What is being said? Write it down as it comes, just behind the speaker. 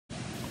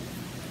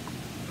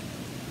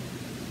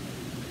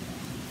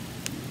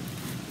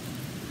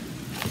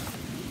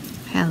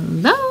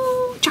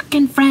Hello,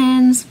 Chuckin'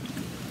 friends.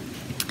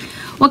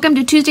 Welcome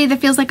to Tuesday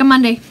that feels like a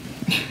Monday.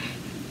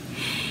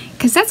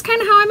 Because that's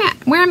kind of how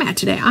where I'm at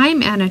today.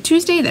 I'm at a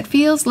Tuesday that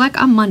feels like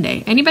a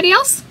Monday. Anybody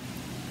else?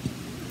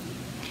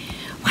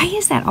 Why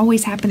does that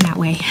always happen that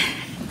way?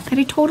 That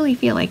I totally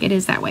feel like it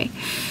is that way.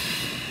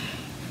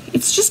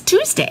 It's just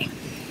Tuesday,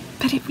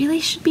 but it really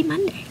should be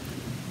Monday.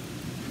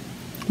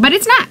 But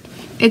it's not.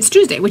 It's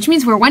Tuesday, which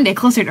means we're one day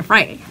closer to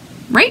Friday,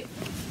 right?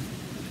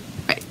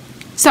 Right.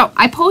 So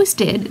I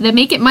posted the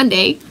Make It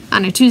Monday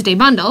on a Tuesday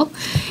bundle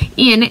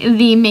in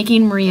the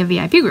Making Maria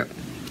VIP group.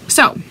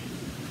 So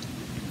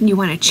you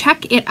want to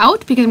check it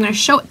out because I'm going to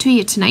show it to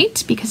you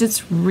tonight because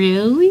it's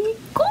really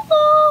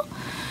cool.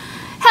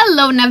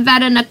 Hello,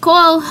 Nevada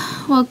Nicole.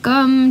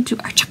 Welcome to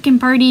our chuckin'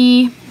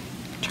 party.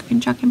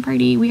 Chuckin'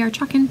 party. We are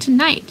chuckin'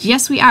 tonight.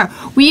 Yes, we are.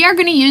 We are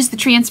going to use the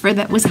transfer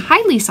that was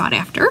highly sought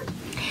after.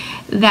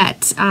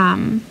 That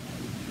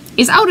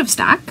is out of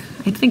stock.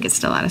 I think it's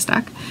still out of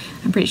stock.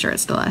 I'm pretty sure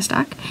it's still out of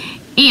stock.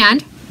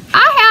 And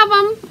I have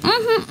them.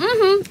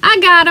 I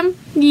got them.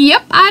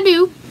 Yep, I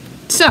do.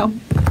 So,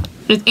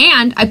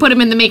 and I put them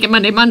in the Make It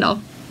Monday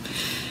bundle.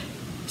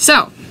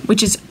 So,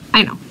 which is,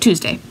 I know,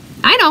 Tuesday.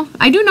 I know.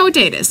 I do know what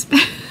day it is.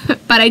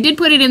 But I did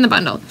put it in the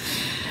bundle.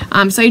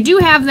 So I do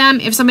have them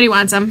if somebody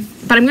wants them.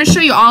 But I'm going to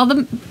show you all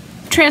the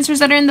transfers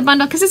that are in the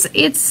bundle because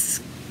it's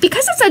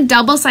a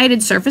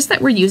double-sided surface that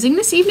we're using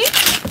this evening.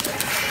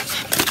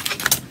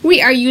 We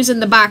are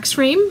using the box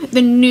frame,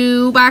 the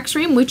new box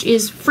frame, which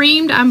is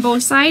framed on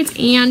both sides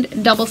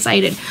and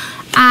double-sided.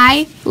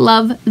 I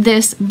love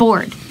this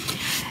board.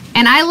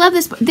 And I love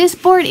this. This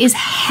board is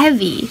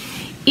heavy.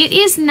 It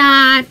is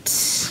not,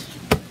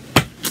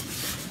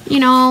 you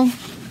know,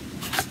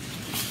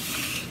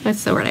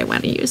 what's the word I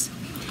want to use?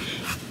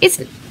 It's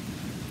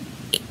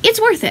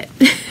worth it.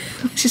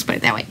 Let's just put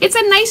it that way. It's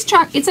a nice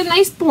chalk. It's a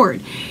nice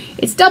board.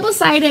 It's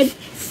double-sided,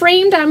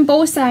 framed on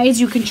both sides.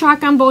 You can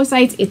chalk on both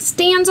sides. It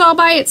stands all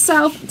by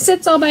itself. It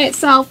sits all by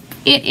itself.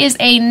 It is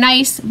a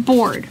nice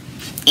board.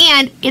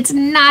 And it's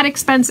not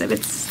expensive.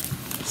 It's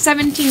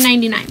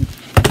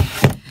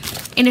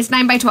 $17.99. And it's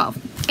 9 by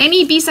 12.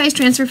 Any B-size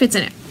transfer fits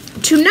in it.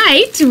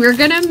 Tonight, we're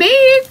going to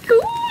make...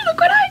 Ooh, look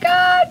what I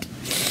got.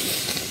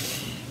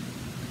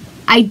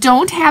 I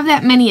don't have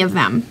that many of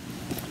them.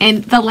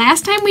 And the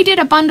last time we did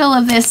a bundle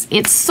of this,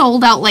 it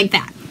sold out like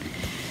that.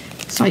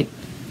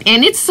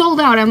 And it's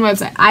sold out on the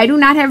website. I do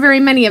not have very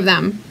many of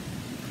them,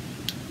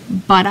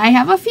 but I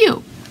have a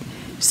few.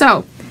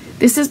 So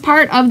this is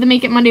part of the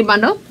Make It Monday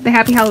bundle, the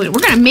Happy Halloween.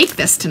 We're going to make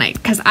this tonight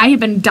because I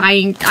have been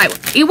dying.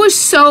 It was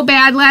so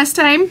bad last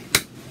time.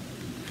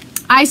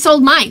 I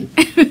sold mine.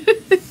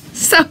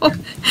 So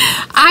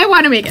I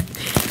want to make it.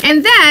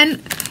 And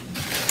then,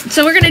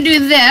 so we're going to do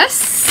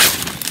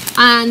this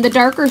on the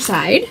darker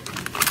side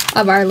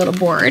of our little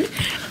board.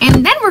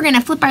 And then we're going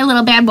to flip our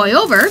little bad boy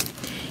over.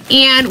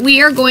 And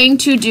we are going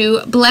to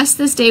do Bless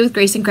This Day with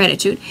Grace and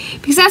Gratitude.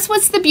 Because that's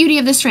what's the beauty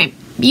of this frame.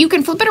 You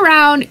can flip it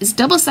around. It's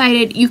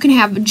double-sided. You can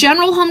have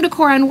general home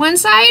decor on one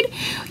side.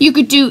 You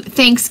could do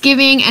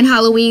Thanksgiving and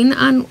Halloween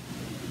on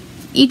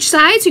each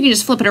side. So you can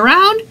just flip it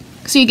around.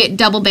 So you get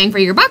double bang for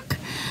your buck.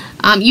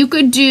 You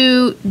could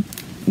do,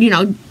 you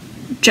know,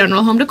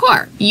 general home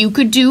decor. You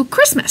could do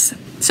Christmas.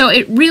 So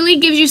it really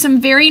gives you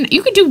some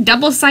you could do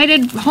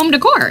double-sided home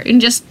decor. And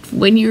just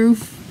when your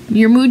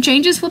mood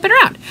changes, flip it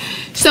around.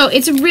 So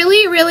it's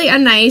really, really a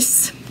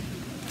nice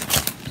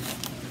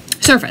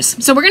surface.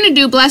 So we're going to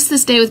do Bless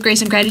This Day with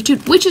Grace and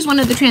Gratitude, which is one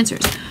of the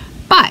transfers.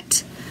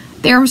 But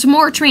there's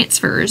more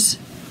transfers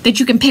that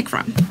you can pick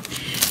from.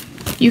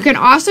 You can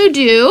also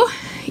do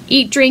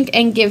Eat, Drink,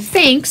 and Give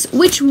Thanks,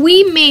 which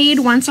we made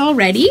once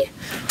already.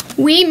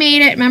 We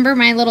made it, remember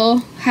my little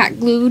hot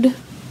glued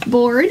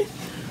board?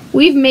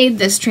 We've made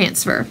this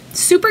transfer.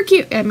 Super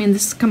cute. I mean,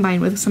 this is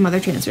combined with some other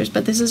transfers,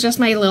 but this is just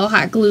my little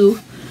hot glue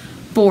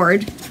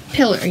board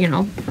pillar, you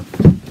know,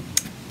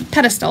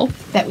 pedestal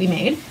that we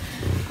made.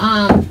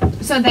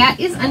 So that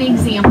is an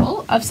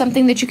example of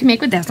something that you can make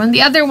with this one.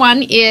 The other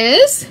one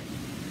is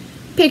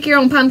Pick Your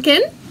Own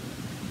Pumpkin.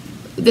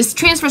 This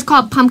transfer is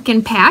called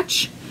Pumpkin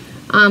Patch.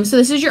 So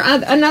this is your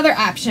another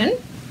option.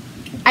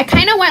 I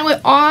kind of went with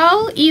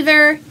all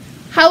either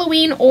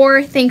Halloween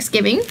or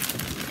Thanksgiving.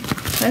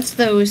 That's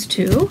those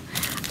two.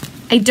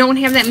 I don't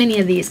have that many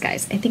of these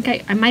guys. I think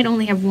I might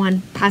only have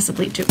one,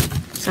 possibly two.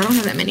 So I don't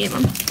have that many of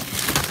them.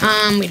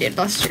 We did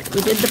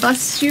the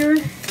Bless Your.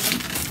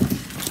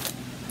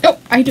 Oh,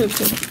 I do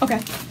too.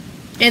 Okay.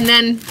 And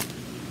then,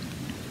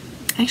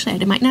 actually,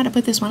 I might not have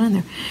put this one on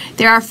there.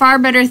 There are far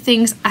better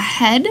things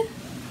ahead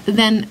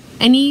than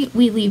any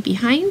we leave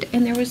behind.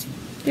 And there's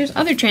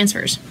other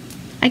transfers.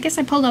 I guess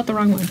I pulled out the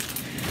wrong one.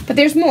 But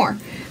there's more.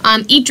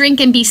 Eat, Drink,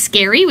 and Be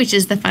Scary, which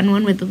is the fun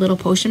one with the little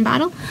potion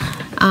bottle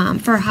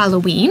for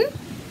Halloween.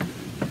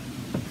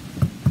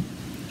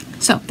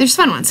 So there's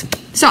fun ones.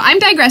 So I'm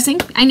digressing.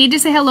 I need to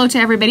say hello to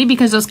everybody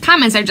because those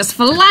comments are just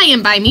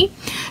flying by me.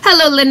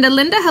 Hello,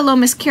 Linda. Hello,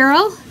 Miss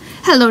Carol.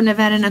 Hello,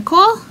 Nevada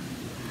Nicole.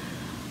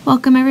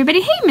 Welcome,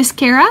 everybody. Hey, Miss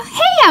Kara.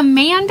 Hey,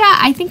 Amanda.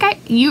 I think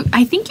you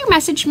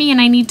messaged me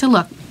and I need to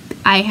look.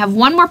 I have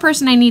one more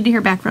person I need to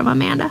hear back from,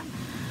 Amanda.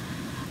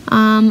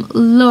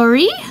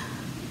 Lori.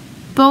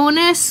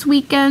 Bonus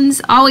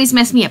weekends always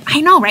mess me up.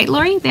 I know, right,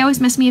 Lori? They always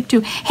mess me up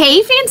too.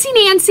 Hey, Fancy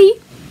Nancy.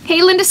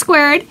 Hey, Linda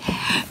Squared.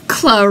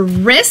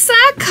 Clarissa,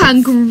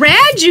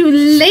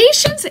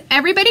 congratulations.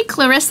 Everybody,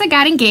 Clarissa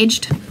got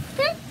engaged.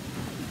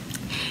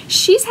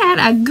 She's had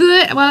a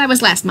good, well, that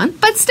was last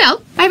month, but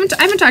still, I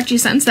haven't talked to you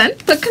since then.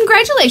 But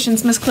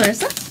congratulations, Miss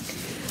Clarissa.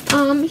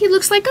 He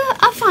looks like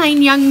a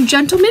fine young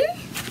gentleman.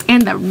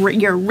 And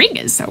your ring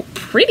is so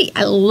pretty.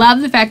 I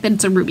love the fact that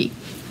it's a ruby.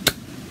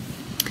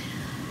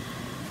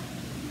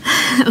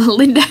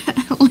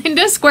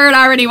 Linda Squared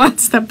already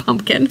wants the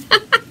pumpkin.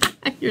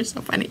 You're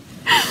so funny.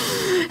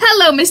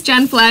 Hello, Miss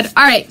Jen Flood.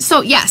 All right,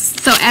 so yes.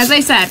 So as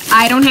I said,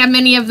 I don't have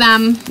many of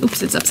them.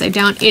 Oops, it's upside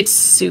down. It's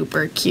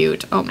super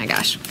cute. Oh my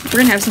gosh. We're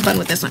going to have some fun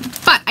with this one.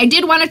 But I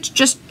did want to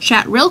just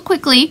chat real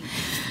quickly.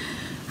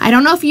 I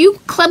don't know if you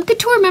Club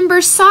Couture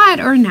members saw it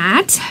or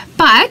not,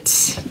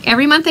 but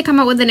every month they come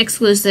out with an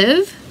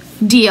exclusive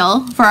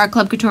deal for our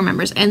Club Couture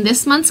members. And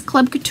this month's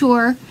Club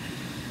Couture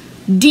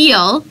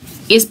deal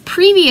is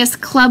previous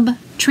club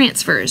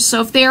transfers.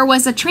 So if there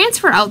was a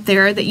transfer out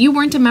there that you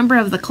weren't a member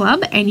of the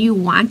club and you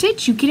want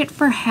it, you get it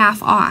for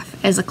half off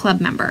as a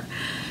club member.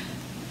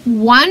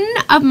 One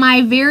of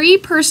my very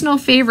personal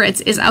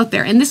favorites is out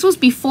there, and this was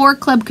before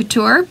Club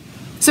Couture.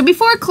 So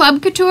before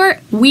Club Couture,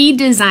 we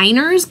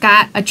designers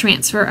got a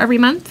transfer every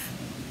month.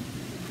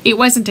 It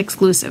wasn't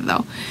exclusive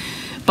though,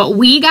 but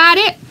we got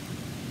it,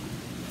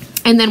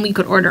 and then we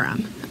could order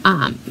them.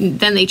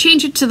 Then they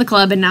changed it to the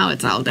club, and now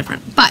it's all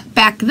different. But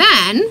back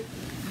then,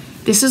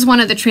 this is one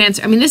of the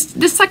transfer. I mean,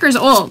 this sucker's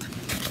old,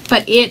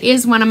 but it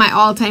is one of my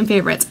all-time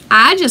favorites.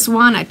 I just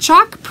want to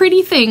chalk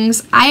pretty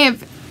things.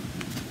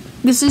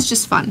 This is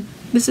just fun.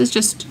 This is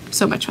just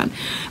so much fun.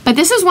 But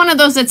this is one of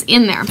those that's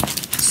in there.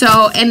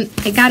 So, and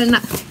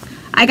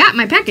I got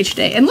my package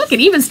today, and look, it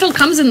even still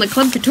comes in the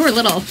Club Couture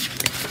little.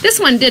 This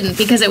one didn't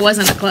because it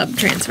wasn't a club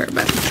transfer,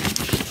 but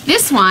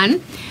this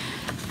one,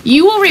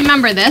 you will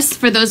remember this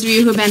for those of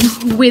you who've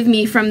been with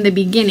me from the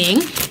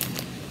beginning.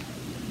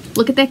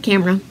 Look at that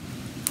camera.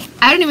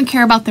 I don't even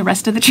care about the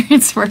rest of the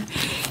transfer.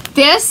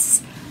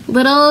 This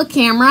little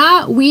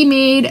camera, we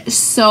made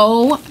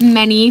so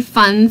many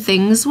fun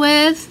things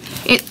with.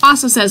 It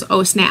also says,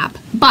 oh snap.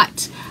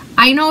 But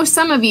I know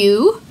some of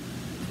you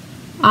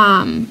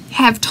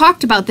have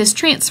talked about this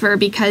transfer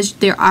because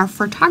there are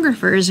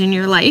photographers in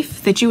your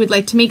life that you would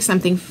like to make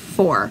something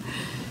for.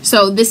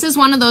 So this is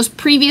one of those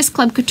previous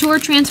Club Couture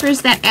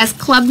transfers that as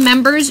club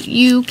members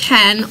you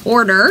can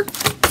order.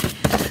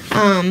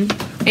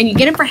 And you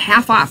get them for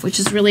half off, which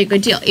is really a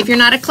good deal. If you're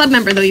not a club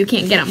member, though, you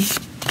can't get them.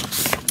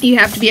 You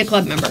have to be a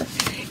club member.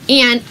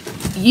 And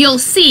you'll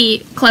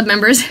see club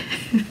members,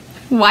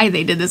 why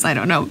they did this, I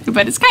don't know,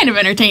 but it's kind of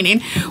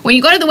entertaining. When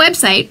you go to the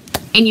website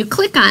and you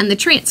click on the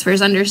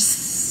transfers under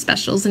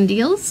specials and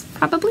deals,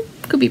 probably,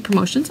 could be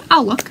promotions,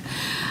 I'll look.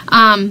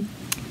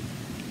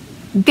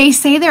 They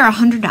say they're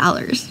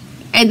 $100.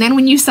 And then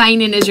when you sign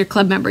in as your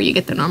club member, you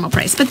get the normal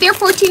price. But they're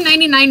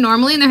 $14.99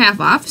 normally, and they're half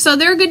off. So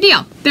they're a good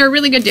deal. They're a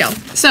really good deal.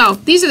 So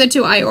these are the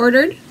two I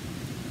ordered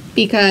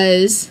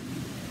because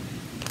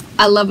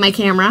I love my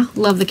camera.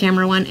 Love the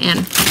camera one.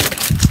 And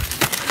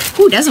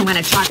who doesn't want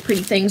to chalk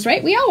pretty things,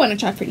 right? We all want to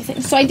chalk pretty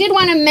things. So I did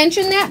want to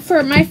mention that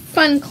for my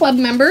fun club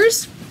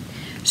members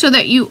so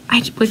that you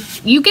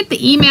get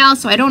the email.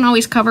 So I don't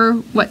always cover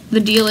what the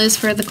deal is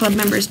for the club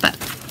members, but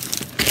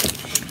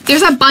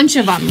there's a bunch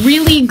of them,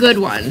 really good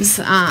ones.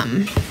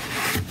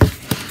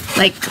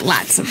 Like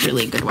lots of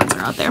really good ones are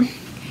out there.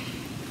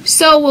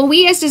 So will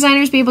we as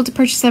designers be able to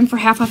purchase them for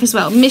half off as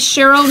well? Miss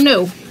Cheryl,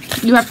 no.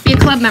 You have to be a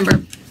club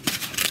member.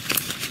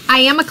 I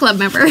am a club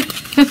member.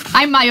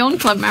 I'm my own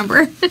club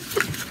member.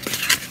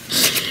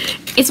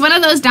 It's one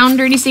of those down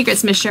dirty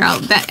secrets, Miss Cheryl,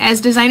 that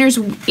as designers,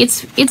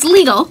 it's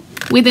legal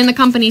within the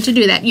company to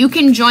do that. You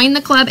can join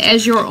the club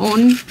as your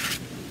own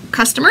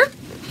customer,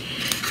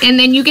 and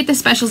then you get the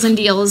specials and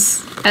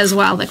deals as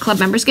well that club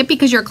members get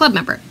because you're a club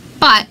member.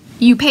 But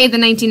you pay the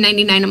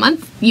 $19.99 a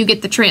month, you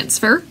get the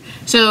transfer.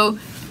 So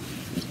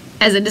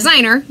as a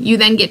designer, you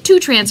then get two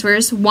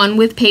transfers, one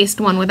with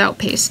paste, one without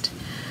paste.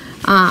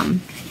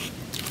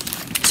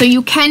 So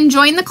you can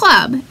join the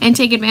club and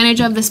take advantage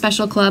of the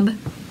special club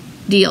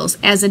deals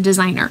as a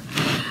designer.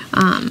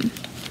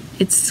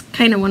 It's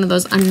kind of one of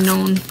those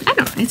unknown, I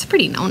don't know, it's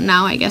pretty known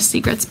now, I guess,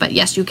 secrets, but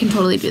yes, you can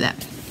totally do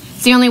that.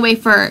 It's the only way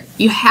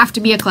you have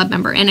to be a club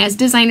member, and as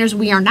designers,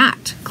 we are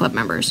not club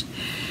members.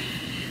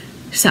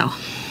 So,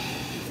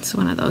 it's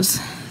one of those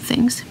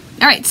things.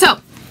 All right, so,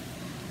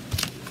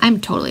 I'm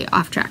totally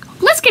off track.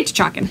 Let's get to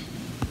chalking.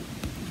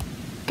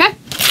 Okay?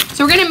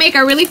 So we're going to make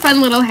a really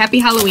fun little happy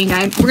Halloween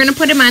guy. We're going to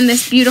put him on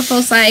this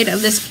beautiful side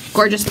of this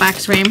gorgeous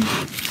box frame.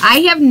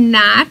 I have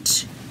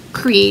not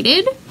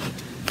created,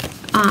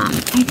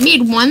 I've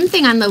made one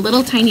thing on the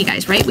little tiny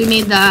guys, right? We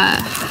made the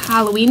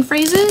Halloween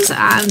phrases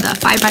on the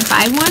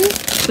 5x5 one,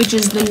 which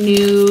is the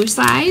new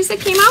size that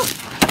came out.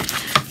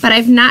 But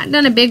I've not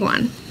done a big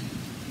one.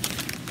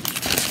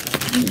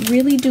 I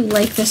really do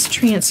like this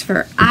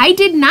transfer. I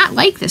did not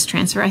like this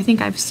transfer. I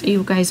think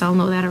you guys all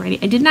know that already.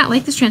 I did not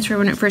like this transfer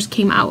when it first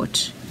came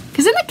out.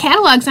 Because in the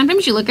catalog,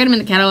 sometimes you look at them in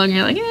the catalog and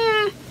you're like,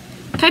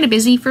 kind of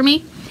busy for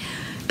me.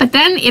 But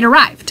then it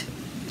arrived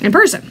in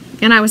person.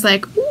 And I was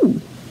like,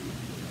 ooh,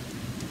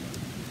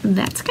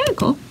 that's kind of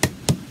cool.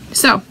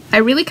 So I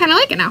really kind of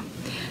like it now.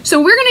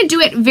 So we're going to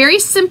do it very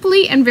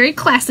simply and very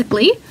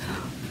classically.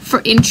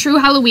 In true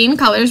Halloween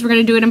colors, we're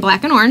going to do it in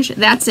black and orange.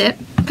 That's it.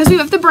 Because we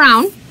have the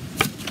brown,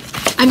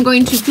 I'm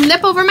going to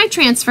flip over my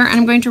transfer and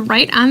I'm going to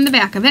write on the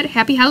back of it,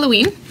 Happy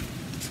Halloween.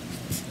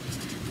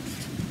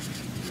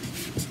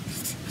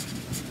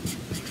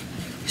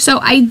 So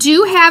I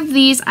do have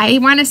these. I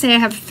want to say I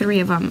have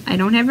 3 of them. I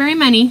don't have very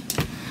many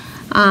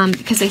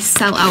because they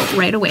sell out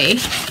right away.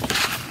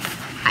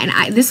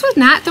 And this was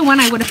not the one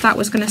I would have thought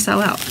was going to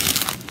sell out.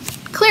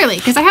 Clearly,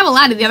 because I have a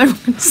lot of the other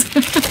ones.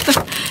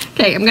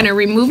 Okay, I'm going to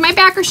remove my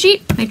backer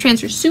sheet. My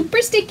transfer's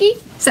super sticky.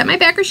 Set my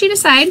backer sheet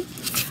aside.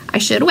 I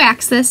should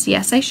wax this.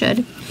 Yes, I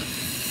should.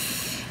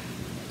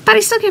 But I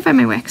still can't find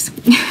my wax.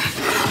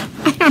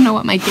 I don't know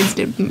what my kids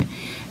did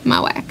with my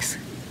wax.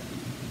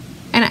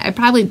 And I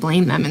probably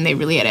blame them, and they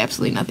really had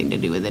absolutely nothing to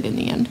do with it in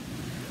the end.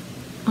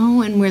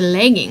 Oh, and we're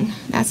lagging.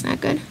 That's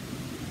not good.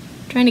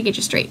 I'm trying to get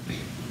you straight.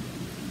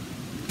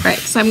 All right,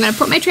 so I'm going to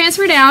put my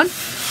transfer down.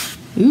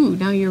 Ooh,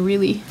 now you're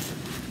really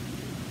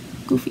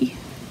goofy.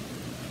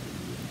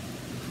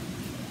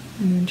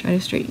 And then try to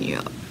straighten you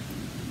out.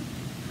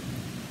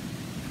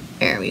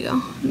 There we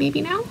go.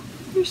 Maybe now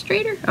you're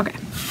straighter. Okay.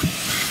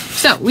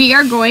 So we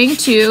are going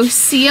to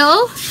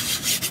seal. It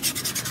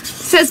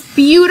says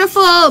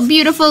beautiful,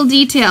 beautiful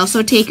detail.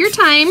 So take your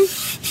time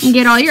and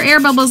get all your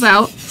air bubbles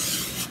out,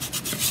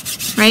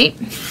 right?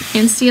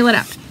 And seal it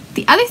up.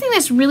 The other thing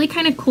that's really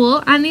kind of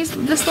cool on this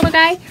little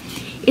guy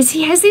is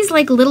he has these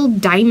like little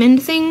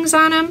diamond things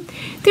on him.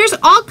 There's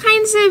all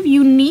kinds of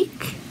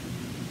unique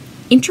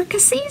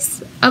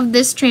intricacies of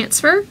this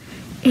transfer.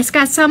 It's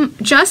got some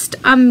just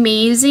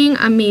amazing,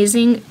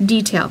 amazing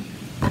detail.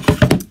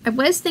 I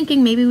was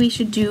thinking maybe we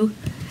should do,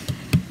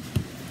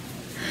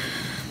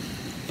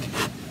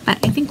 but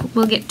I think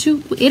it'll get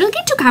too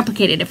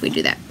complicated if we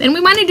do that. And we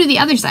want to do the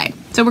other side.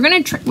 So we're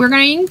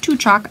going to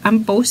chalk on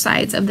both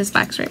sides of this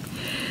box stripe.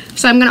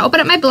 So I'm going to open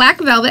up my black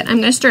velvet. I'm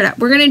going to stir it up.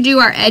 We're going to do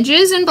our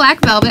edges in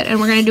black velvet, and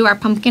we're going to do our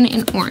pumpkin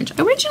in orange.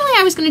 Originally,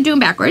 I was going to do them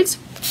backwards,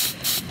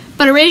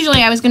 but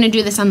originally I was going to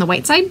do this on the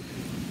white side.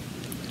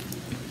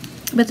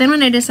 But then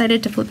when I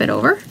decided to flip it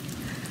over,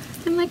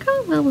 I'm like,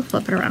 oh, well, we'll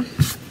flip it around.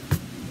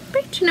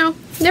 But, you know,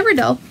 never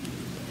dull.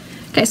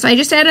 Okay, so I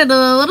just added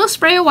a little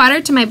spray of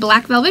water to my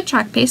black velvet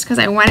chalk paste because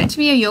I want it to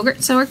be a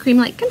yogurt sour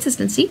cream-like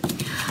consistency.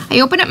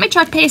 I open up my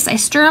chalk paste, I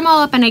stir them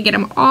all up, and I get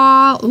them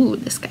all, ooh,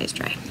 this guy's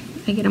dry.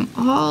 I get them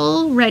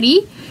all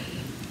ready.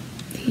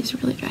 He's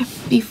really dry.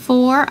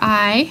 Before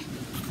I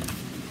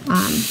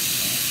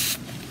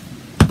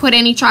put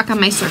any chalk on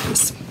my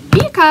surface,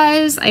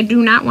 because I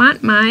do not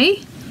want my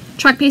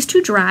chalk paste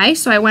too dry,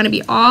 so I want to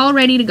be all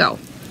ready to go.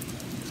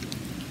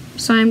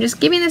 So I'm just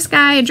giving this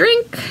guy a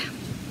drink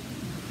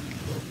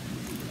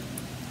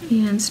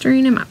and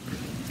stirring him up.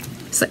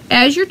 So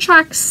as your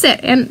chalks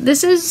sit, and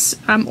this is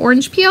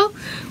orange peel,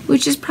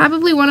 which is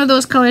probably one of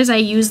those colors I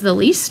use the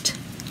least.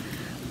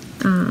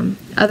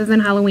 Other than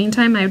Halloween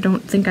time, I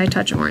don't think I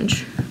touch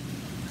orange.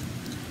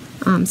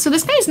 So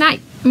this guy's not,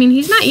 I mean,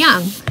 he's not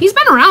young. He's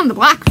been around the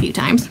block a few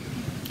times.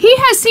 He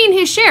has seen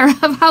his share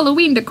of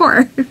Halloween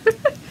decor.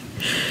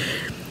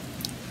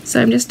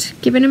 So I'm just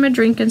giving him a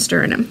drink and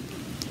stirring him.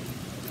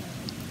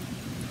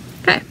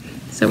 Okay,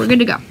 so we're good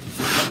to go.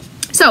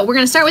 So we're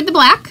going to start with the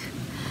black.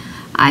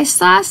 I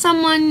saw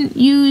someone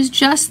use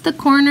just the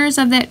corners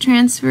of that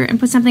transfer and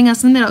put something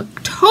else in the middle.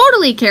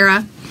 Totally,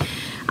 Kara.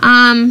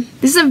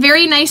 This is a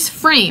very nice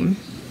frame.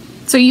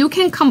 So you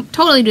can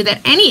totally do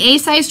that. Any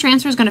A-size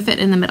transfer is going to fit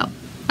in the middle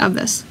of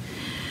this.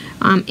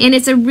 And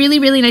it's a really,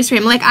 really nice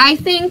frame. Like, I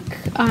think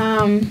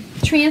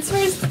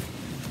transfers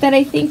that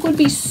I think would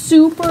be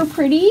super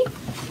pretty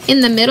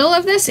in the middle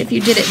of this, if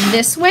you did it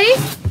this way,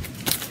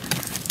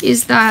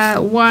 is the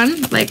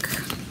one, like,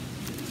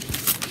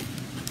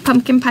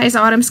 Pumpkin Pies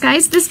Autumn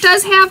Skies. This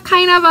does have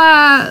kind of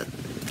a,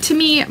 to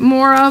me,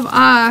 more of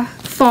a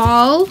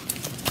fall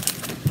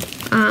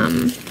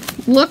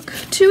look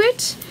to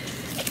it.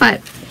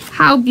 But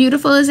how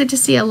beautiful is it to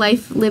see a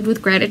life lived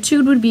with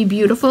gratitude would be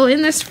beautiful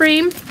in this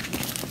frame.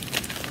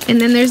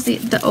 And then there's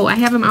the oh, I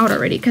have them out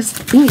already because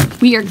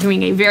we are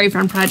doing a very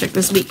fun project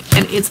this week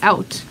and it's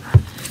out.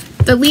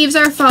 The leaves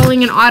are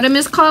falling and autumn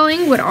is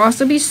calling would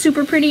also be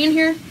super pretty in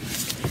here.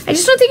 I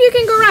just don't think you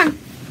can go wrong.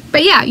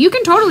 But yeah, you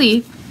can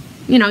totally,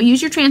 you know,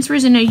 use your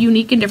transfers in a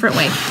unique and different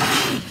way.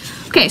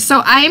 Okay,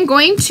 so I am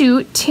going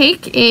to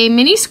take a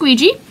mini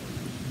squeegee.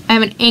 I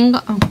have an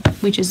angle, oh,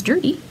 which is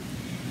dirty.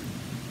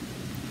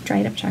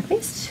 Dried up chalk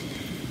paste.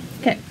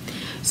 Okay,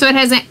 so it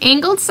has an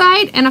angled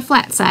side and a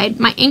flat side.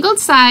 My angled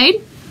side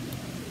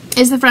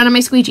is the front of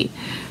my squeegee.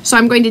 So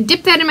I'm going to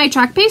dip that in my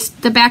chalk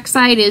paste. The back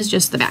side is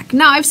just the back.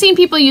 Now, I've seen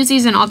people use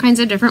these in all kinds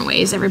of different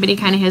ways. Everybody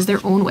kind of has their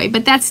own way,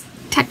 but that's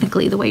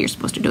technically the way you're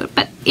supposed to do it,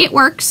 but it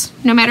works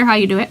no matter how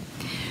you do it.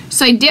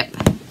 So I dip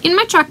in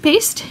my chalk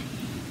paste,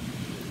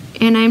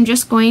 and I'm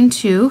just going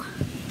to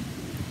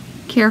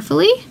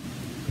carefully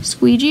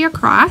squeegee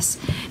across.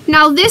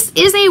 Now this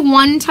is a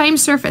one-time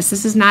surface.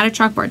 This is not a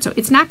chalkboard, so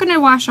it's not going to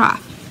wash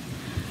off.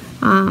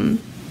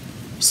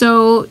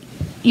 So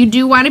you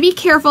do want to be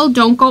careful.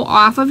 Don't go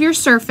off of your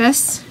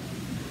surface.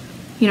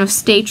 You know,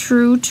 stay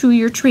true to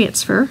your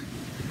transfer.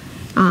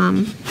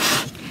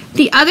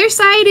 The other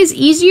side is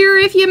easier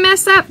if you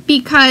mess up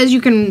because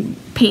you can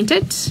paint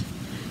it.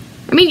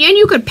 I mean, and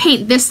you could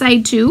paint this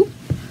side too.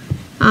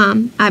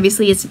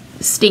 Obviously it's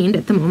stained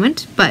at the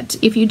moment, but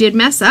if you did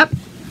mess up,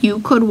 you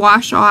could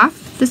wash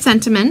off the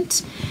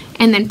sentiment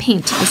and then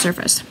paint the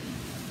surface.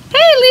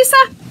 Hey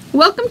Lisa,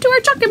 welcome to our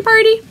chalking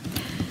party.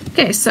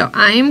 Okay, so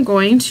I'm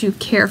going to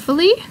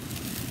carefully,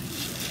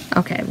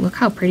 okay, look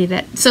how pretty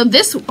that, so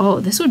this, oh,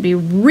 this would be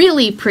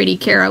really pretty,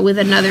 Kara, with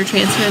another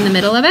transfer in the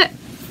middle of it.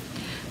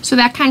 So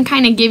that can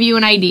kind of give you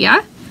an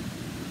idea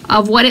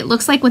of what it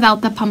looks like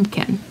without the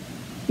pumpkin.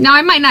 Now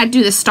I might not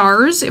do the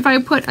stars if I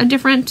put a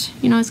different,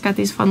 you know, it's got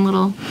these fun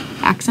little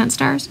accent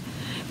stars.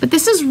 But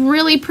this is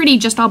really pretty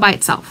just all by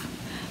itself.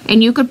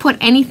 And you could put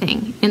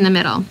anything in the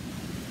middle.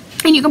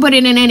 And you can put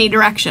it in any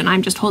direction.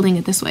 I'm just holding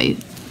it this way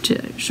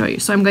to show you.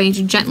 So I'm going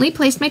to gently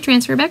place my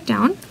transfer back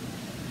down.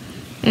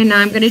 And now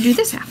I'm going to do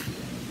this half.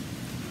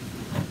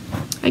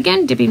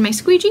 Again, dipping my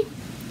squeegee,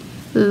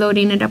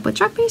 loading it up with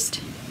chalk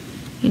paste,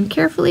 and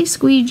carefully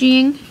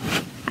squeegeeing.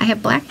 I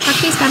have black chalk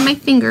paste on my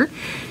finger.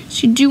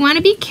 So you do want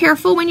to be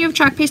careful when you have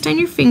chalk paste on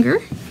your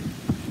finger,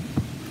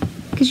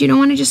 because you don't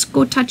want to just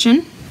go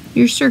touching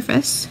your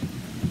surface.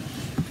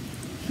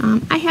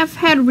 I have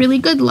had really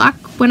good luck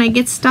when I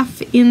get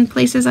stuff in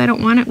places I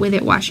don't want it with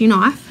it washing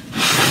off.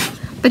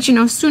 But you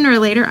know, sooner or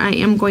later I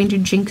am going to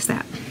jinx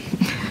that.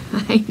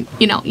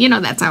 you know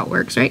that's how it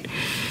works, right?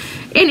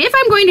 And if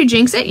I'm going to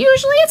jinx it,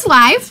 usually it's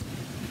live,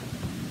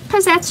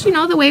 because that's, you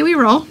know, the way we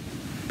roll.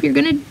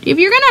 If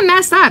you're gonna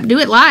mess up, do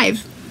it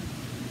live,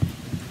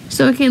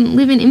 so it can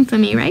live in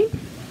infamy, right?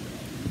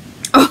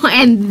 Oh,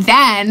 and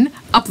then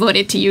upload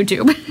it to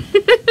YouTube.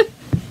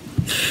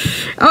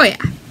 Oh yeah.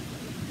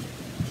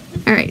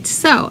 All right,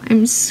 so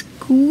I'm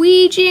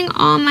squeegeeing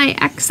all my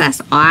excess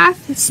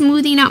off,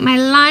 smoothing out my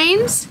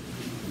lines.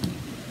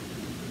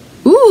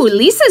 Ooh,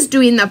 Lisa's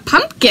doing the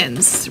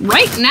pumpkins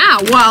right now.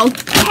 Well,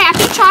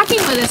 happy chalking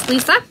with us,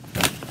 Lisa.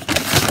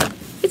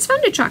 It's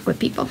fun to chalk with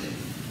people.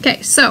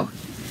 Okay, so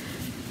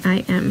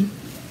I am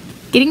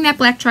getting that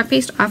black chalk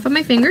paste off of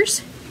my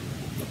fingers.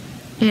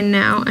 And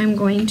now I'm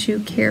going to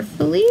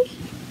carefully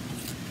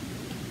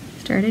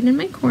start it in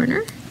my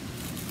corner.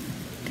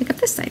 Pick up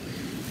this side.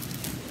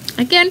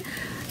 Again,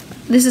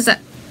 this is a,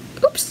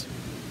 oops.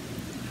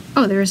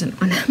 Oh, there isn't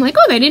one. I'm like,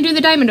 oh, I didn't do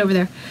the diamond over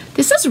there.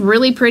 This is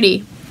really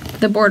pretty,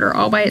 the border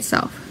all by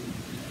itself.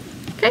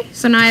 Okay,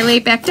 so now I lay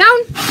it back down.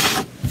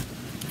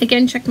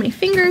 Again, check my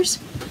fingers.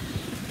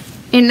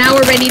 And now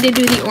we're ready to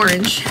do the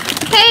orange.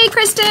 Hey,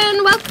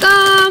 Kristen,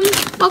 welcome.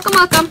 Welcome,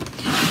 welcome.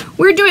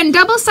 We're doing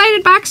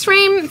double-sided box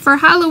frame for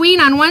Halloween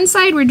on one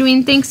side. We're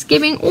doing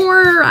Thanksgiving,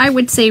 or I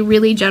would say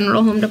really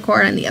general home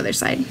decor on the other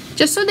side.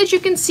 Just so that you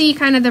can see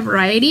kind of the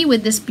variety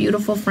with this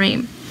beautiful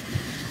frame.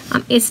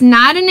 It's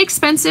not an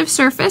expensive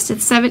surface.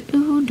 It's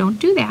ooh, don't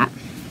do that.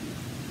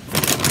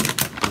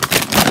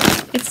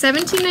 It's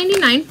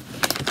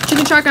 $17.99. You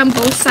can chalk on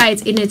both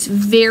sides, and it's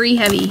very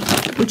heavy,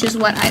 which is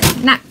what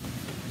not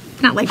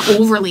like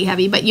overly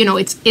heavy, but you know,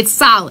 it's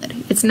solid.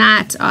 It's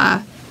not,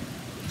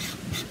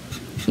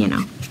 you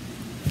know,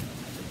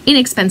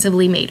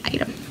 inexpensively made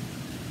item.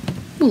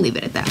 We'll leave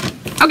it at that.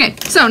 Okay,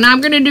 so now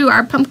I'm going to do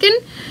our pumpkin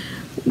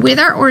with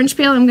our orange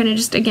peel. I'm going to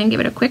just, again, give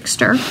it a quick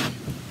stir.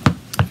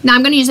 Now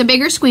I'm going to use a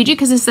bigger squeegee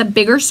because it's a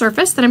bigger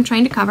surface that I'm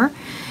trying to cover.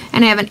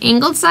 And I have an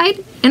angled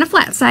side and a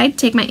flat side.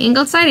 Take my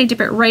angled side, I dip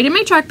it right in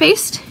my chalk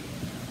paste.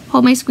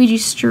 Hold my squeegee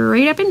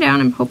straight up and down.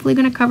 I'm hopefully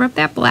going to cover up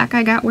that black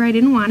I got where I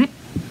didn't want it.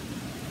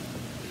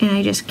 And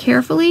I just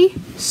carefully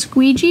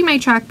squeegee my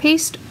chalk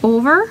paste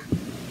over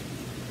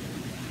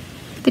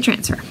the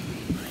transfer.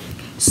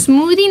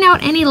 Smoothing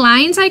out any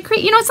lines I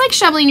create. You know, it's like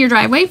shoveling your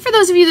driveway. For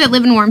those of you that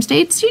live in warm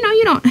states, you know,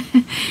 you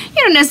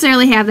don't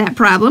necessarily have that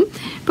problem.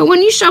 But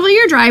when you shovel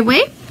your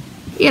driveway,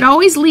 it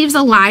always leaves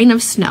a line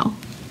of snow.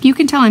 You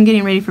can tell I'm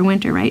getting ready for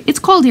winter, right? It's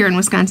cold here in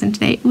Wisconsin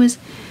today. It was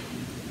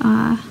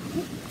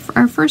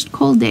our first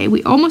cold day.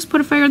 We almost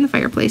put a fire in the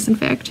fireplace, in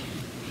fact.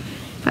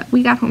 But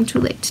we got home too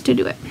late to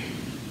do it.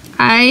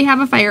 I have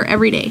a fire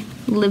every day.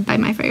 Live by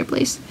my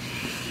fireplace.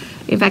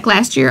 In fact,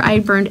 last year I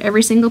burned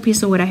every single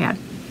piece of wood I had.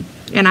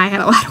 And I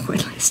had a lot of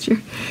wood last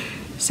year.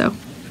 So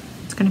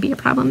it's going to be a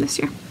problem this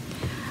year.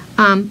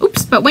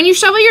 Oops, but when you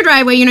shovel your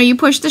driveway, you know, you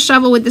push the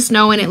shovel with the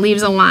snow and it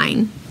leaves a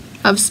line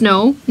of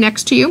snow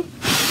next to you.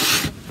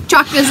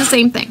 Chalk does the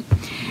same thing.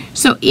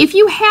 So if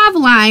you have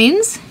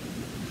lines,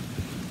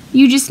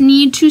 you just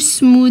need to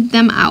smooth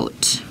them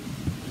out.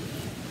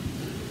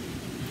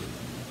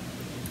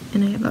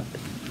 And I have a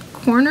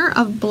corner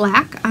of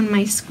black on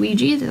my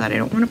squeegee that I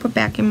don't want to put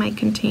back in my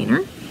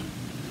container.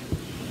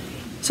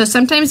 So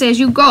sometimes as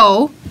you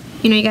go,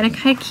 You know, you gotta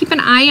kind of keep an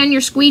eye on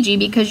your squeegee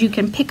because you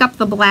can pick up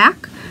the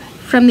black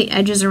from the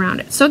edges around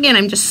it. So again,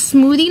 I'm just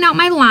smoothing out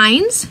my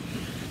lines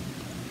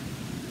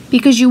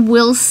because you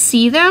will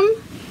see them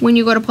when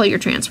you go to pull your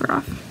transfer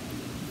off.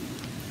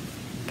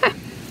 Okay,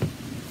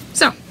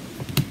 so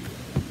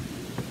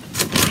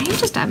I'm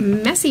just a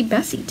messy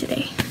Bessie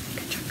today.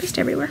 Got chalk paste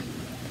everywhere.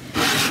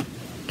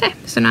 Okay,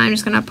 so now I'm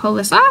just gonna pull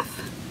this off.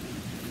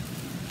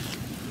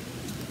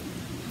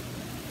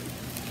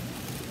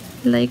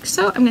 Like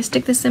so. I'm gonna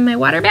stick this in my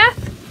water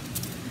bath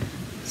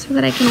so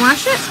that I can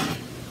wash it.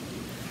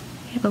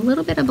 I have a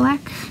little bit of black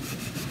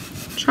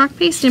chalk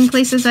paste in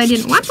places I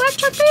didn't want black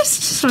chalk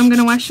paste, so I'm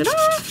gonna wash it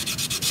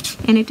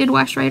off. And it did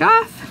wash right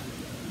off,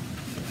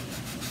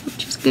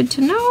 which is good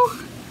to know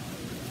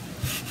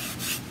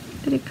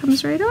that it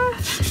comes right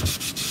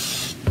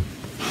off.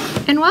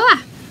 And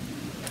voila.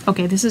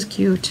 Okay, this is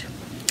cute.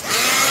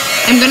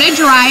 I'm gonna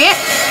dry it.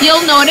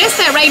 You'll notice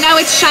that right now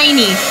it's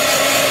shiny.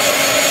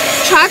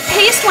 Chalk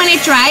paste, when it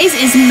dries,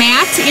 is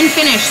matte in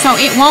finish, so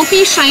it won't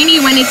be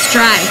shiny when it's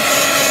dry.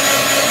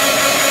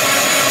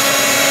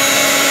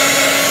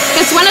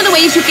 That's one of the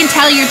ways you can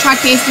tell your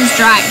chalk paste is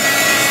dry.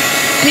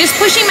 I'm just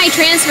pushing my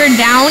transfer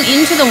down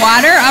into the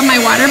water of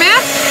my water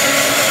bath,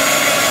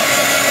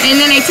 and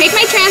then I take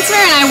my transfer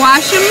and I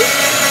wash them,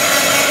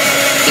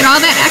 get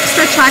all that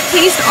extra chalk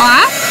paste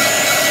off.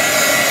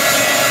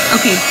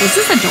 Okay, this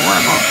is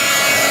adorable.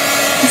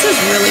 This is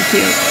really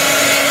cute.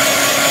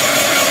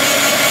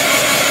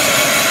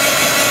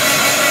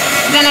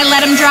 Then I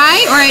let them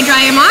dry, or I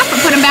dry them off, or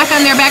put them back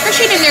on their backer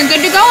sheet, and they're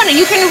good to go, and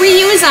you can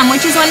reuse them,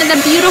 which is one of the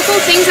beautiful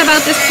things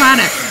about this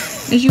product,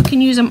 is you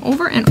can use them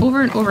over and over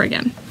and over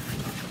again.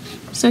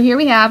 So here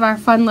we have our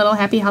fun little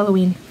Happy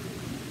Halloween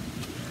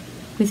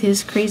with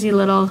his crazy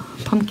little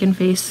pumpkin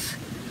face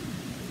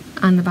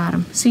on the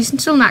bottom. So he's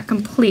still not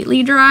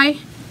completely dry,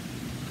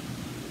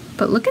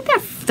 but look at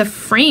that, the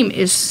frame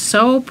is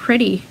so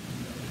pretty.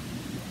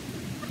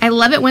 I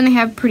love it when they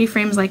have pretty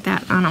frames like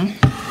that on them.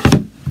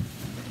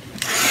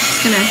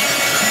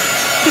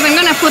 Because I'm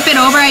gonna flip it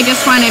over, I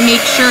just want to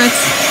make sure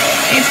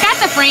it's got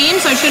the frame,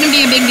 so it shouldn't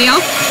be a big deal.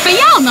 But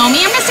y'all know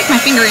me, I'm gonna stick my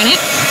finger in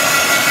it.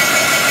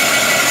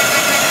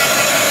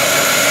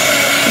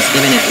 Just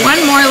giving it one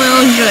more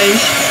little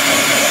zhuzh.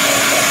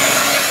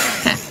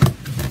 Okay.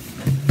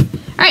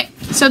 Alright,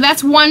 so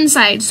that's one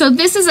side. So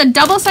this is a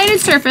double-sided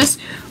surface,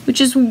 which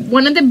is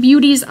one of the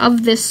beauties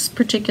of this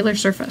particular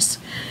surface.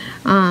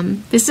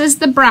 This is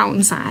the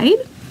brown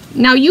side.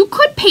 Now you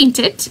could paint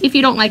it if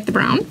you don't like the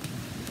brown.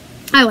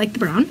 I like the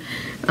brown,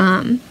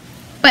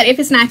 but if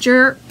it's not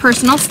your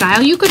personal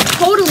style, you could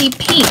totally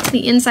paint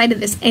the inside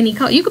of this any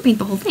color. You could paint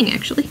the whole thing,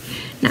 actually,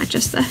 not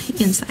just the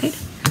inside.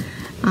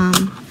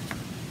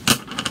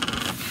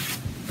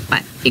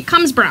 But it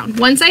comes brown.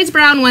 One side's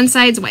brown, one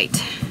side's white.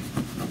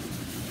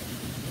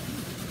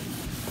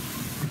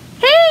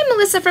 Hey,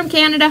 Melissa from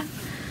Canada.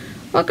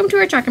 Welcome to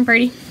our chalking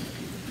party.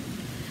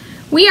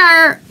 We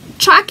are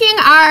chalking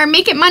our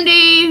Make It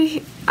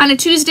Monday on a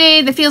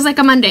Tuesday that feels like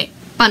a Monday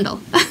bundle.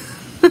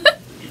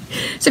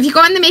 So if you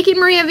go on the Making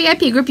Maria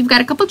VIP group, you've got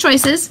a couple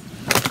choices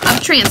of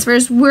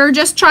transfers. We're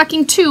just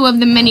chalking 2 of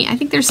the many. I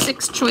think there's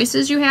 6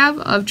 choices you have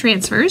of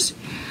transfers.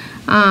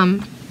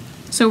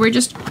 So we're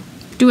just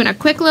doing a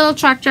quick little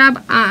chalk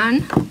job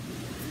on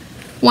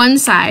one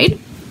side.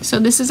 So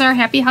this is our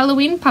Happy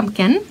Halloween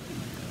pumpkin.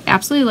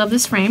 Absolutely love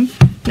this frame.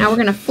 Now we're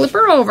going to flip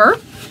her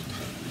over.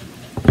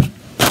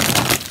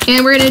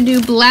 And we're going to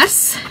do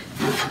Bless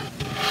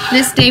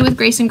This Day with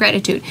Grace and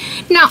Gratitude.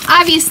 Now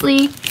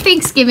obviously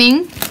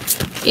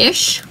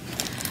Thanksgiving-ish,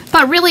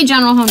 but really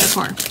general home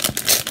decor.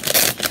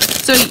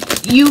 So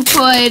you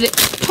could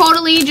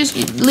totally just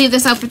leave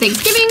this out for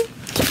Thanksgiving,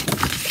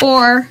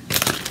 or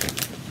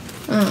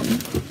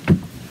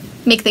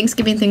make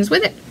Thanksgiving things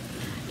with it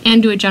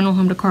and do a general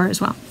home decor as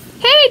well.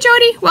 Hey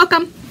Jody,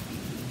 welcome.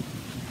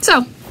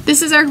 So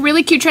this is our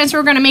really cute transfer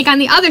we're going to make on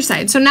the other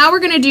side. So now we're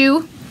going to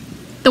do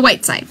the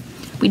white side.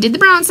 We did the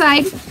brown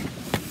side.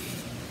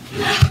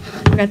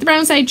 We got the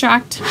brown side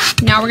chalked.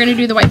 Now we're going to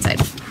do the white side.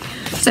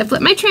 So I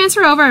flip my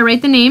transfer over, I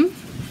write the name,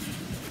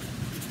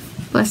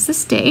 Bless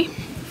This Day.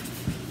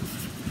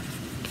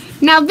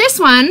 Now this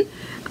one,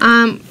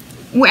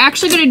 we're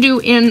actually going to do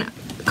in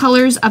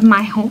colors of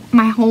my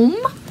home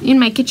in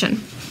my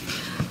kitchen.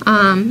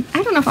 I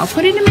don't know if I'll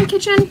put it in my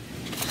kitchen,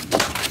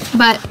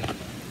 but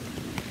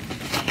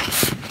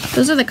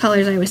those are the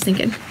colors I was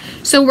thinking.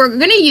 So we're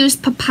going to use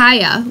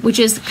Papaya, which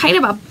is kind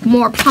of a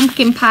more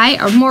pumpkin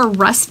pie or more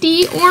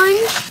rusty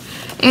orange,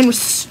 and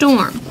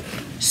Storm.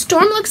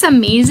 Storm looks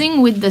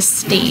amazing with the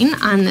stain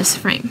on this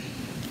frame.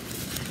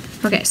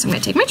 Okay, so I'm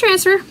going to take my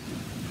transfer.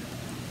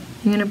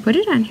 I'm going to put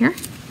it on here.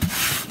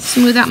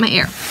 Smooth out my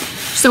air.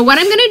 So what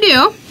I'm going to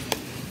do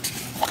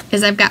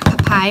is I've got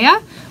Papaya,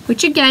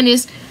 which again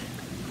is,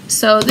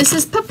 so this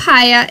is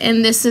Papaya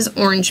and this is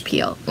Orange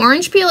Peel.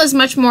 Orange Peel is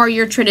much more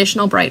your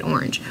traditional bright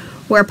orange,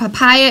 where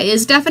Papaya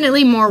is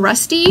definitely more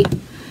rusty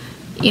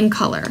in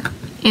color.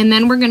 And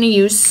then we're going to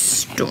use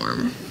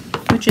Storm,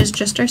 which is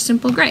just our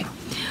simple gray.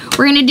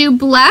 We're going to do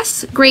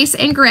Bless, Grace,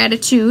 and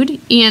Gratitude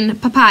in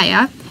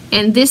Papaya,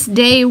 and This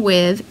Day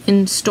With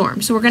in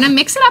Storm. So we're going to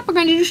mix it up. We're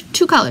going to do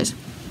 2 colors.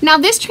 Now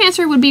this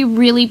transfer would be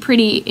really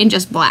pretty in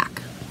just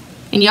black.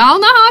 And y'all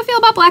know how I feel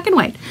about black and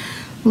white.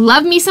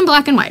 Love me some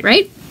black and white,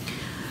 right?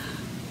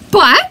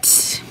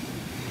 But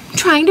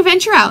trying to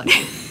venture out.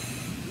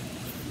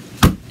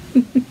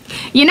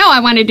 You know I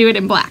want to do it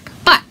in black.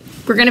 But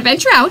we're going to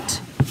venture out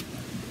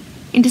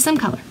into some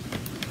color.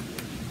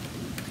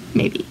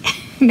 Maybe.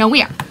 No,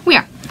 we are. We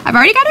are. I've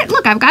already got it.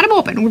 Look, I've got them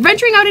open. We're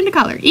venturing out into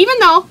color. Even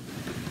though,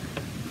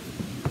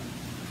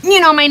 you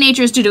know, my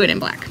nature is to do it in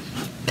black.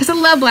 Because I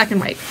love black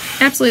and white.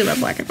 Absolutely love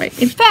black and white.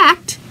 In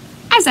fact,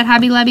 I was at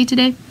Hobby Lobby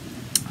today.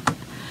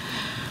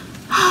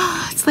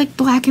 Oh, it's like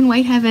black and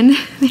white heaven.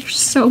 There's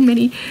so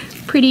many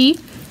pretty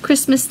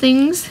Christmas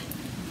things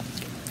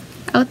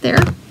out there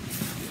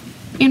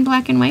in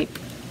black and white.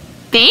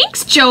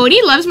 Thanks,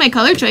 Jody. Loves my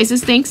color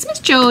choices. Thanks, Miss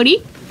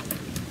Jody.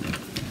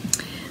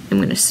 I'm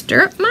going to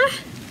stir up my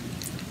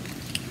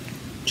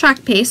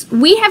chalk paste.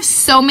 We have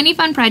so many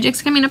fun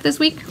projects coming up this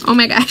week. Oh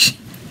my gosh.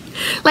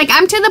 Like,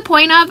 I'm to the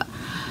point of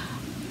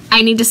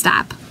I need to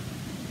stop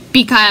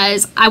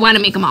because I want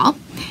to make them all.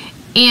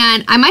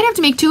 And I might have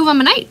to make 2 of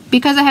them a night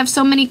because I have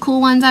so many cool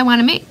ones I want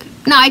to make.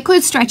 Now, I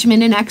could stretch them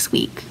into next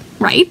week,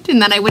 right?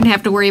 And then I wouldn't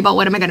have to worry about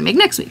what am I going to make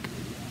next week.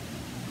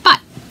 But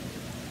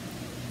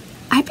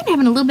I've been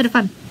having a little bit of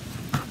fun.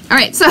 All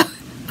right, so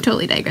I'm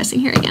totally digressing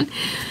here again.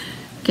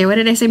 Okay, what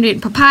did I say I'm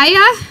doing? Papaya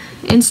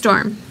and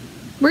Storm.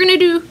 We're going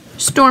to do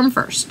Storm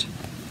first.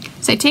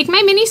 So I take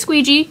my mini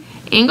squeegee,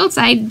 angled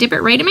side, dip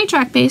it right in my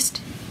chalk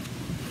paste,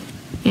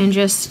 and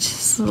just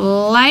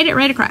slide it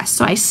right across.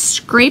 So I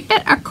scrape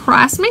it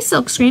across my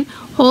silk screen,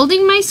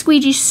 holding my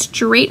squeegee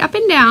straight up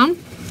and down,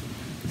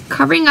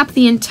 covering up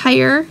the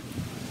entire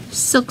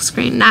silk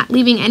screen, not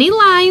leaving any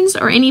lines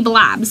or any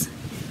blobs.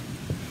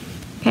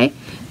 Okay?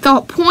 The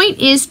point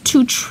is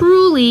to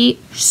truly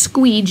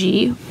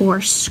squeegee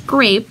or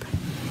scrape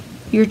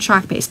your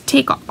chalk paste.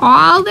 Take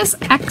all this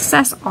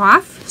excess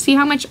off. See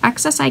how much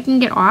excess I can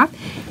get off?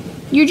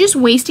 You're just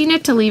wasting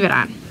it to leave it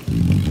on.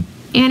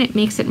 And it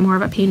makes it more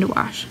of a pain to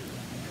wash.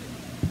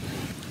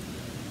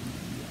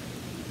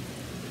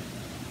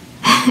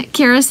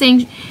 Kara's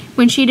saying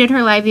when she did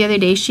her live the other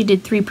day, she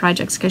did 3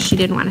 projects because she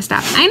didn't want to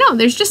stop. I know,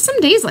 there's just some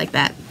days like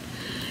that.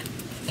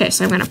 Okay,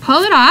 so I'm going to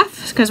pull it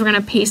off because we're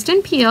going to paste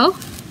and peel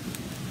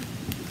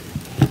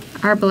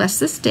our Bless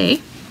This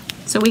Day.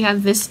 So we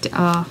have this,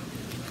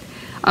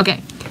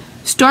 okay.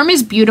 Storm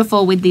is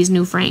beautiful with these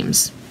new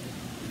frames.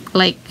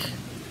 Like,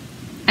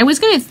 I was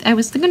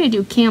gonna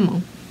do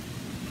camel.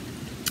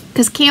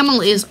 Because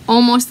camel is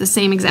almost the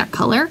same exact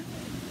color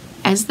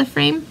as the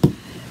frame.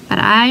 But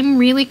I'm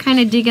really kind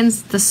of digging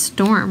the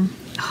Storm.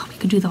 Oh, we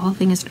could do the whole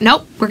thing as...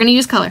 Nope, we're going to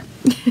use color.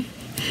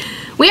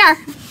 We are,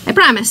 I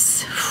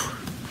promise.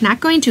 Not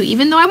going to,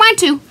 even though I want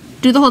to,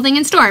 do the whole thing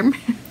in Storm.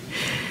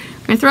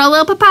 We're going to throw a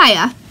little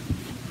papaya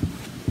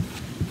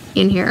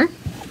in here.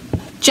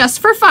 Just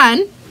for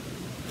fun.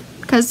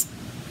 Because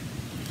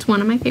it's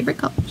one of my favorite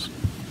colors.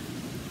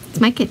 It's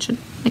my kitchen.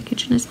 My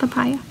kitchen is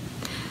papaya.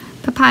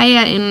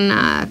 Papaya in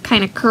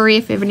kind of curry,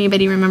 if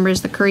anybody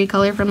remembers the curry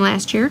color from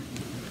last year.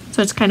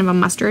 So it's kind of a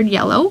mustard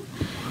yellow.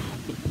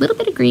 A little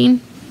bit of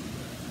green.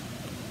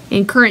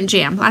 And currant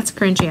jam. Lots of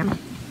currant jam.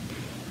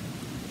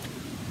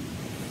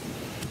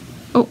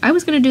 Oh, I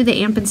was going to do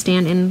the amp and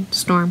stand in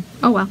Storm.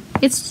 Oh well.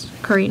 It's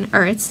curry,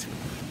 or it's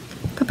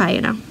papaya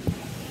now.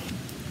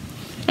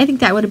 I think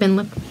that would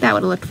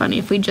have looked funny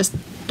if we just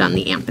done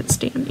the amp and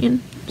stand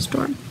in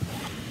Storm.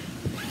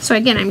 So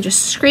again, I'm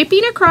just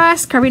scraping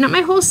across, covering up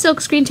my whole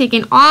silk screen,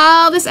 taking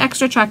all this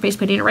extra chalk paste,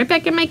 putting it right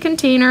back in my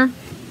container,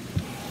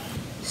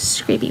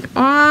 scraping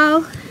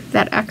all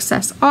that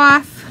excess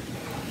off.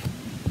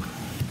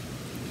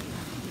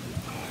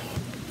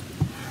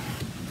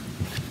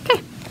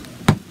 Okay.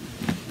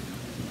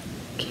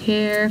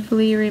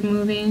 Carefully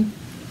removing.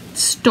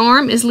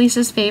 Storm is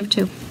Lisa's fave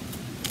too.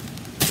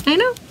 I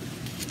know.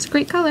 It's a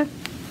great color.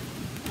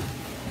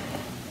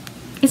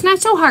 It's not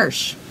so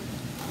harsh.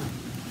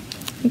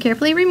 I'm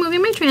carefully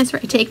removing my transfer.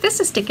 I take this,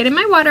 I stick it in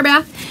my water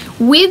bath.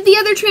 With the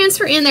other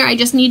transfer in there, I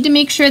just need to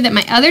make sure that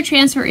my other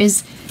transfer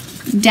is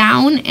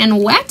down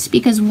and wet,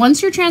 because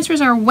once your transfers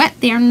are wet,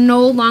 they are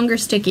no longer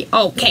sticky.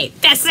 Okay,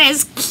 this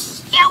is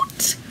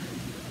cute.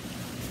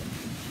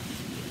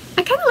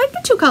 I kind of like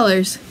the 2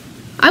 colors.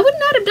 I would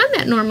not have done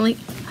that normally.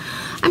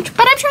 But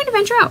I'm trying to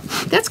venture out.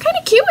 That's kind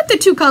of cute with the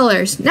 2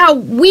 colors. Now,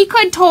 we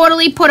could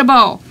totally put a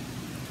bow.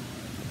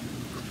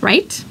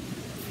 Right?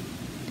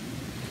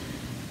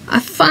 A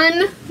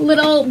fun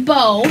little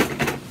bow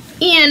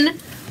in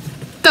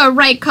the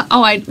right color.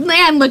 Oh,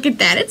 man, look at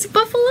that. It's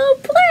buffalo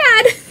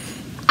plaid.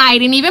 I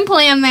didn't even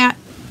plan that.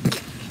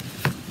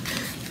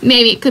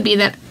 Maybe it could be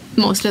that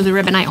most of the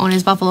ribbon I own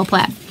is buffalo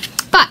plaid.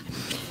 But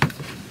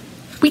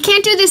we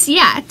can't do this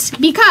yet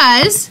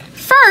because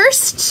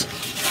first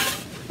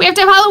we have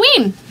to have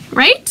Halloween,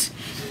 right?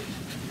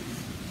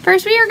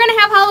 First we are going to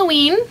have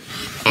Halloween,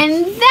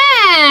 and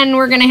then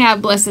we're going to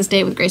have Bless This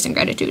Day with Grace and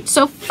Gratitude.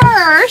 So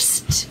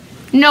first,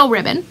 no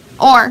ribbon,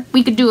 or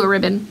we could do a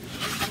ribbon.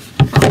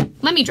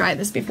 Let me dry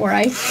this before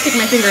I stick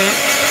my finger in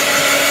it.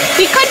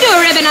 We could do a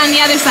ribbon on the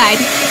other side,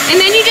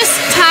 and then you just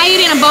tie it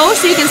in a bow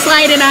so you can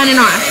slide it on and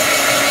off.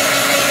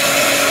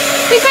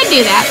 We could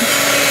do that.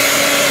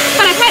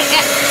 But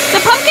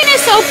the pumpkin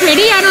is so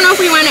pretty, I don't know if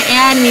we want to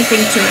add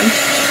anything to him.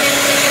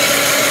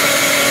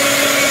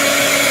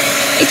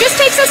 It just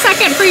takes a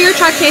second for your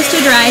chalk paste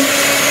to dry.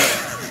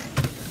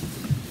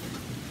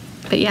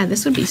 But yeah,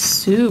 this would be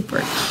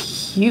super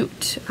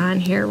cute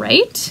on here,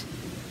 right?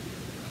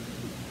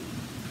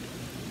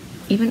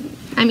 Even,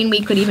 I mean,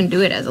 we could even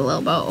do it as a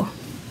little bow.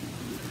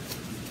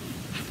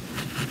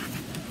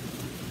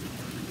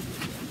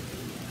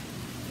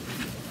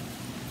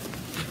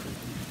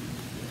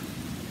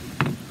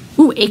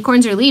 Ooh,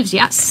 acorns or leaves,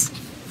 yes.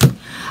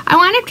 I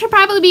want it to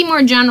probably be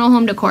more general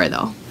home decor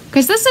though,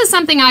 because this is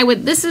something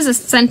this is a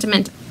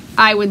sentiment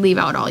I would leave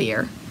out all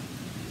year.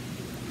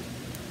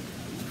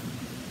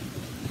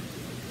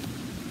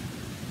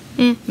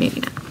 Maybe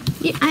not.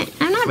 Yeah,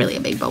 I'm not really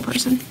a big bow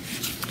person.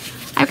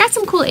 I've got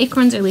some cool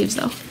acorns or leaves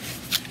though,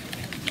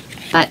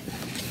 but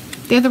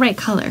they're the right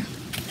color.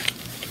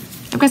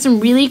 I've got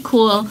some really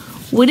cool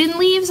wooden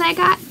leaves I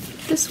got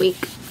this week.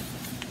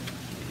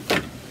 All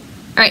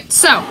right,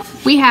 so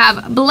we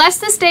have Bless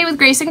This Day with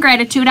Grace and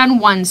Gratitude on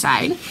one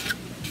side,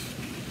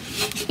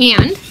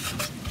 and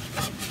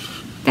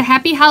the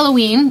Happy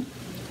Halloween,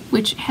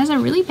 which has a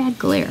really bad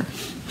glare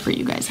for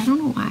you guys. I don't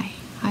know why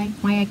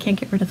I can't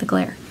get rid of the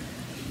glare.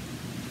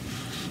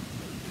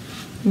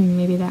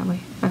 Maybe that way,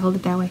 if I hold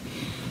it that way.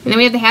 And then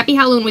we have the Happy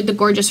Halloween with the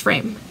gorgeous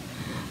frame.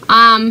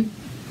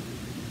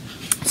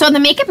 So in the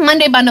Make It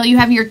Monday bundle, you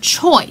have your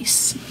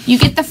choice. You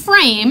get the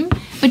frame,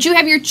 but you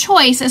have your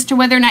choice as to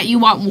whether or not you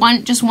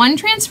want just one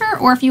transfer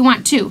or if you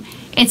want two.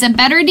 It's a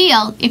better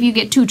deal if you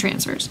get two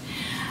transfers.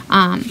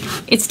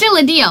 It's still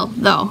a deal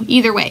though,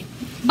 either way.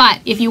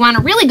 But if you want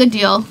a really good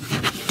deal,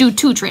 do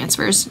two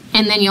transfers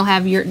and then you'll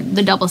have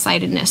the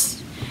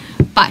double-sidedness.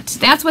 But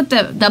that's what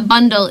the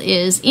bundle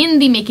is in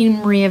the Making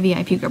Maria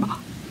VIP group.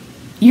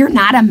 You're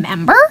not a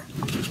member?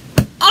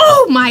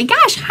 Oh my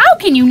gosh, how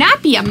can you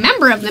not be a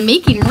member of the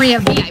Making Maria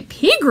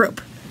VIP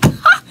group?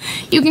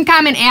 You can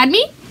come and add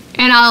me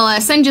and I'll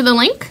send you the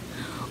link,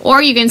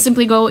 or you can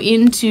simply go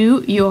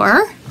into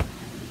your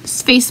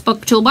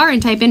Facebook toolbar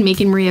and type in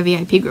Making Maria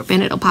VIP group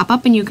and it'll pop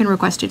up and you can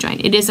request to join.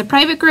 It is a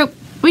private group.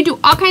 We do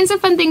all kinds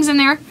of fun things in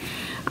there.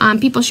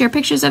 People share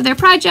pictures of their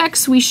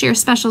projects, we share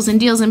specials and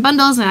deals and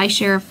bundles, and I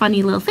share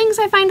funny little things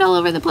I find all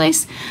over the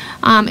place.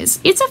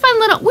 It's a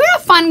fun we're a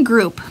fun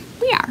group.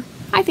 We are.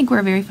 I think we're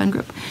a very fun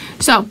group.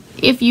 So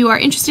if you are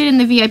interested in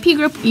the VIP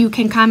group, you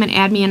can come and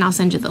add me and I'll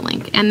send you the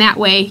link. And that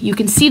way you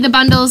can see the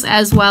bundles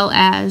as well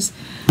as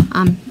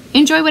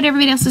enjoy what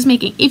everybody else is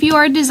making. If you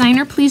are a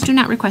designer, please do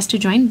not request to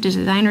join.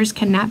 Designers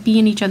cannot be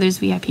in each other's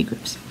VIP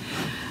groups.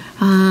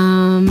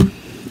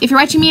 If you're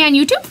watching me on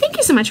YouTube, thank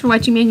you so much for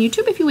watching me on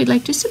YouTube. If you would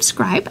like to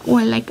subscribe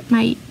or like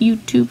my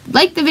YouTube,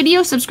 like the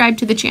video, subscribe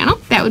to the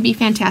channel. That would be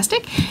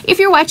fantastic. If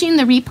you're watching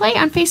the replay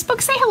on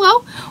Facebook, say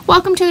hello.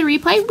 Welcome to the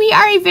replay. We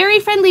are a very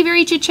friendly,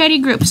 very chit-chatty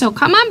group. So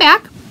come on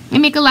back. I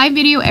make a live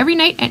video every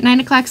night at 9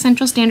 o'clock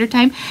Central Standard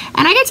Time.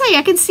 And I gotta tell you,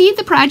 I can see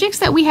the projects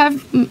that we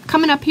have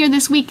coming up here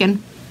this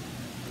weekend.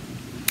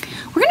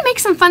 We're gonna make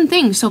some fun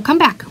things, so come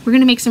back. We're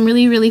gonna make some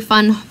really, really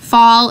fun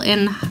fall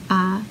and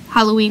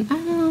Halloween. I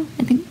don't know,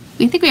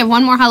 I think we have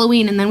one more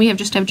Halloween and then we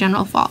just have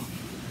general fall.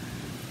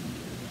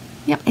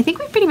 Yep, I think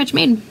we've pretty much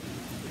made,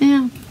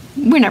 yeah,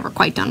 we're never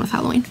quite done with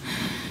Halloween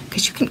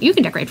because you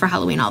can decorate for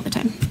Halloween all the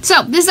time.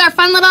 So this is our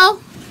fun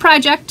little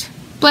project.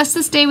 Bless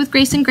This Day with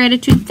Grace and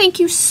Gratitude. Thank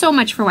you so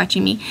much for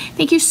watching me.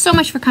 Thank you so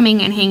much for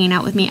coming and hanging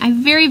out with me. I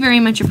very, very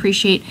much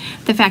appreciate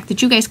the fact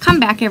that you guys come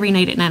back every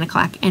night at 9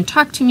 o'clock and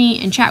talk to me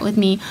and chat with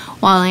me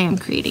while I am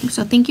creating.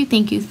 So thank you,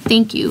 thank you,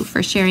 thank you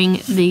for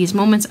sharing these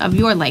moments of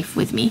your life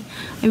with me.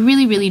 I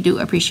really, really do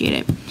appreciate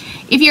it.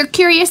 If you're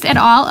curious at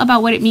all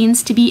about what it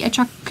means to be a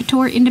Chalk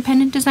Couture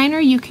independent designer,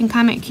 you can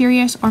comment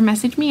curious or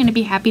message me and I'd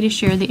be happy to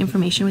share the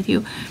information with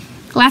you.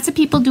 Lots of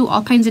people do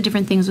all kinds of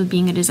different things with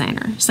being a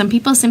designer. Some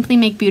people simply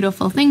make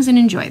beautiful things and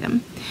enjoy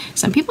them.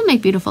 Some people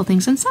make beautiful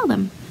things and sell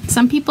them.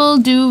 Some people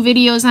do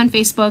videos on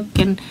Facebook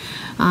and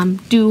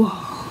do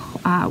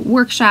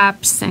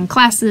workshops and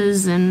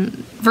classes and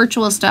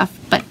virtual stuff,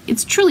 but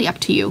it's truly up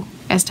to you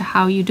as to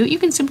how you do it. You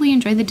can simply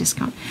enjoy the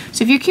discount.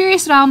 So if you're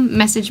curious at all,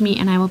 message me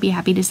and I will be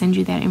happy to send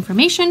you that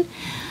information.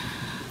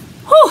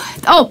 Whew.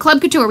 Oh, Club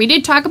Couture. We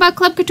did talk about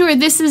Club Couture.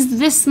 This is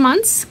this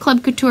month's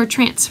Club Couture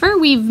transfer.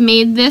 We've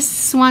made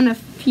this one a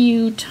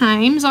few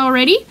times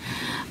already.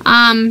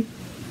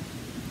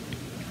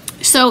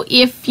 So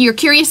if you're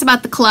curious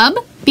about the club,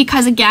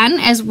 because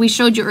again, as we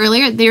showed you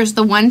earlier, there's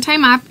the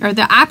one-time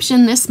the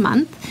option this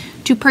month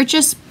to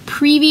purchase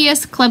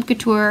previous Club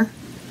Couture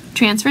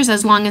transfers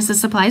as long as the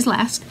supplies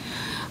last.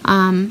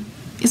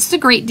 It's a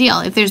great deal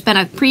if there's been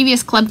a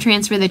previous club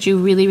transfer that you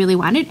really, really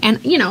wanted.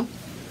 And, you know,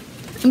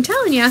 I'm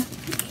telling you,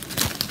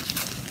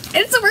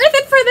 it's worth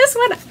it for this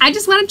one. I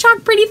just want to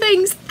chalk pretty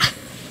things.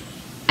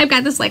 I've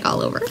got this like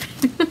all over.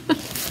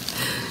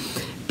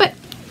 But,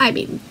 I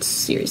mean,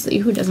 seriously,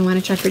 who doesn't want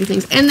to chalk pretty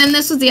things? And then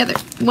this was the other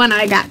one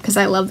I got because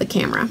I love the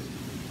camera.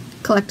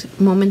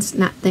 collect moments,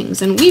 not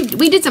things. And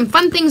we did some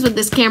fun things with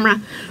this camera,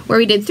 where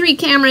we did 3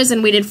 cameras,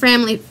 and we did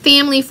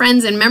family,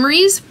 friends, and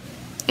memories.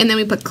 And then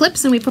we put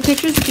clips and we put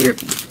pictures.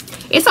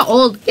 It's a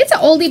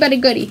oldie but a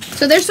goodie.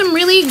 So there's some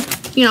really,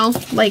 you know,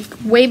 like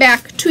way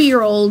back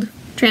 2-year-old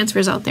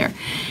transfers out there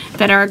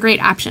that are a great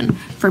option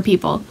for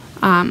people.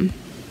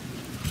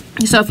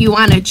 So if you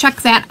want to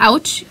check that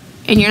out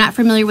and you're not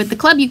familiar with the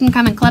club, you can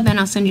comment club and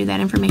I'll send you that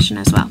information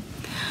as well.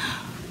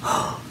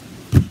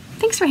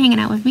 Thanks for hanging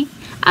out with me.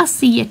 I'll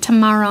see you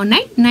tomorrow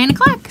night, 9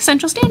 o'clock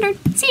Central Standard.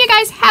 See you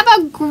guys. Have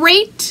a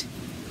great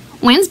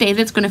Wednesday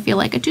that's going to feel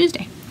like a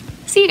Tuesday.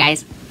 See you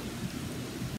guys.